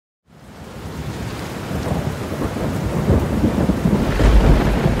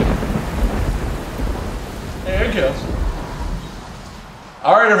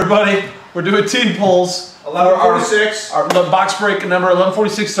All right, everybody, we're doing team pulls. 1146. Our box break number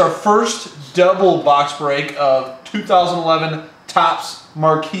 1146 is our first double box break of 2011 Topps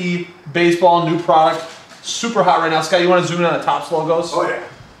Marquee Baseball, new product. Super hot right now. Scott, you want to zoom in on the Topps logos? Oh, yeah.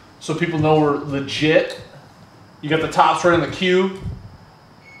 So people know we're legit. You got the Topps right on the cue,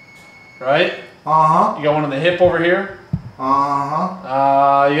 right? Uh-huh. You got one on the hip over here.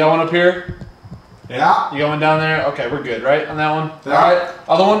 Uh-huh. You got one up here. Yeah. You got one down there. Okay, we're good, right, on that one? Yeah. All right.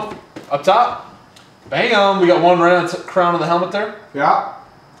 Other one up top. Bam. We got one right on the crown of the helmet there. Yeah.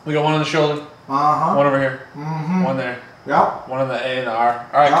 We got one on the shoulder. Uh-huh. One over here. Mm-hmm. One there. Yeah. One on the A and the R.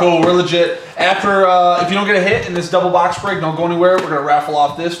 All right, cool. We're legit. After, if you don't get a hit in this double box break, don't go anywhere. We're gonna raffle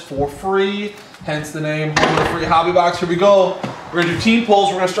off this for free. Hence the name, Home of the Free Hobby Box. Here we go. We're gonna do team pulls.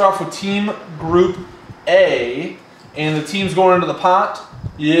 We're gonna start off with Team Group A, and the teams going into the pot.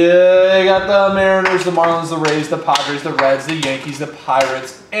 Yeah, you got the Mariners, the Marlins, the Rays, the Padres, the Reds, the Yankees, the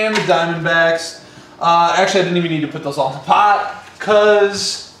Pirates, and the Diamondbacks. Actually, I didn't even need to put those all in the pot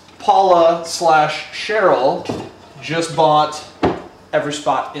because Paula / Cheryl just bought every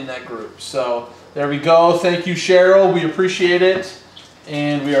spot in that group. So there we go. Thank you, Cheryl. We appreciate it.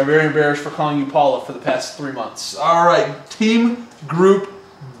 And we are very embarrassed for calling you Paula for the past 3 months. All right, Team Group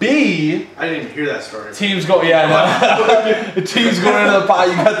B. I didn't even hear that story. Teams go, yeah, no. The teams going into the pot.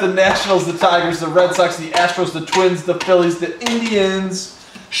 You got the Nationals, the Tigers, the Red Sox, the Astros, the Twins, the Phillies, the Indians.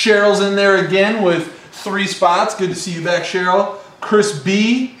 Cheryl's in there again with 3 spots. Good to see you back, Cheryl. Chris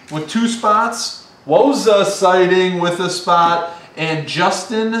B with 2 spots. Woza sighting with a spot. And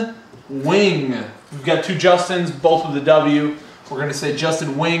Justin Wing. We've got 2 Justins, both with the W. We're going to say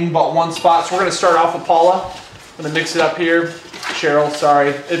Justin Wing bought 1 spot. So we're going to start off with Paula. I'm going to mix it up here. Cheryl, sorry.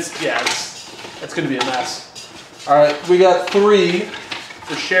 It's going to be a mess. All right, we got 3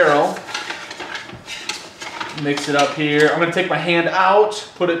 for Cheryl. Mix it up here. I'm going to take my hand out,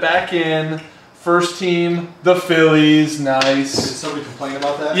 put it back in. First team, the Phillies. Nice. Did somebody complain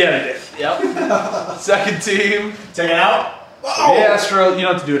about that? Yeah, they did. Yep. Second team. Take it out? Oh. The Astros. You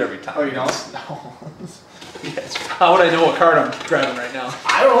don't have to do it every time. Oh, you don't? No. Yes. How would I know what card I'm grabbing right now?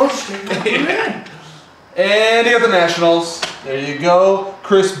 I don't know. Yeah. And you got the Nationals. There you go.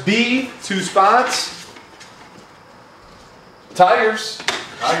 Chris B, 2 spots. Tigers.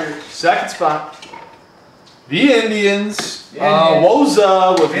 Tigers. Second spot. The Indians.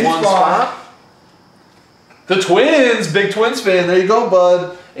 Woza with 1 spot. The Twins. Big Twins fan. There you go,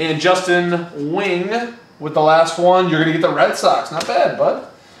 bud. And Justin Wing with the last one. You're going to get the Red Sox. Not bad, bud.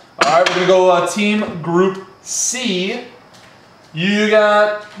 All right, we're going to go Team Group C. You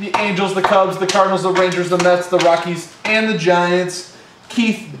got the Angels, the Cubs, the Cardinals, the Rangers, the Mets, the Rockies, and the Giants.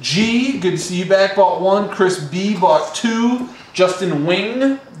 Keith G, good to see you back, bought 1. Chris B bought 2. Justin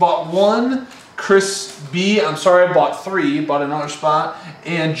Wing bought 1. Chris B, I'm sorry, bought 3, bought another spot.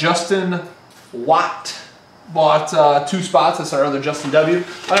 And Justin Watt bought 2 spots. That's our other Justin W.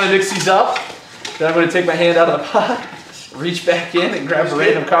 I'm going to mix these up. Then I'm going to take my hand out of the pot, reach back in, and grab a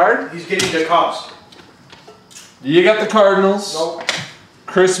random card. He's getting the Cubs. You got the Cardinals. Nope.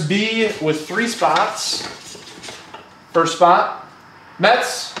 Chris B with 3 spots. First spot.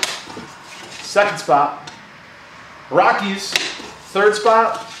 Mets. Second spot. Rockies. Third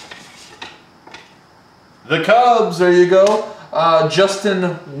spot. The Cubs. There you go.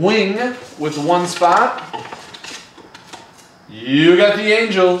 Justin Wing with 1 spot. You got the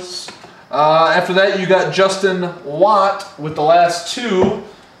Angels. After that, you got Justin Watt with the last 2.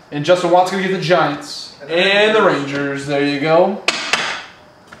 And Justin Watt's going to get the Giants. And the Rangers. There you go.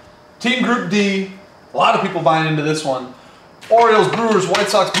 Team Group D. A lot of people buying into this one. Orioles, Brewers, White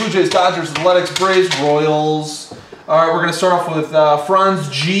Sox, Blue Jays, Dodgers, Athletics, Braves, Royals. All right, we're going to start off with Franz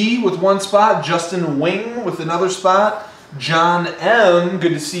G with 1 spot. Justin Wing with another spot. John M,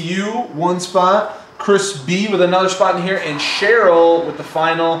 good to see you, 1 spot. Chris B with another spot in here. And Cheryl with the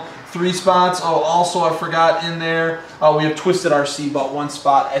final 3 spots. Oh, also I forgot in there, we have Twisted RC, bought 1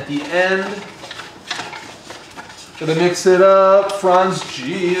 spot at the end. Gonna mix it up. Franz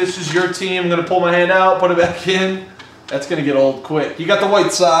G, this is your team. I'm gonna pull my hand out, put it back in. That's gonna get old quick. You got the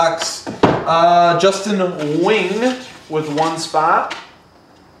White Sox. Justin Wing with 1 spot.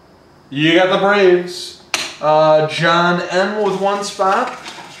 You got the Braves. John M with 1 spot.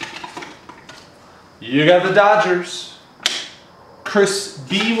 You got the Dodgers. Chris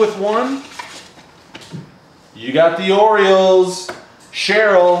B with 1. You got the Orioles.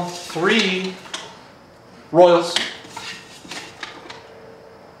 Cheryl, 3. Royals.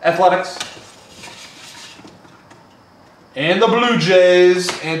 Athletics. And the Blue Jays.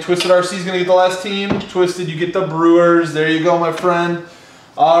 And Twisted RC is going to get the last team. Twisted, you get the Brewers. There you go, my friend.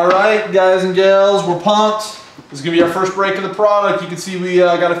 All right, guys and gals, we're pumped. This is going to be our first break of the product. You can see we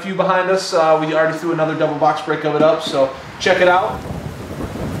got a few behind us. We already threw another double box break of it up, so check it out.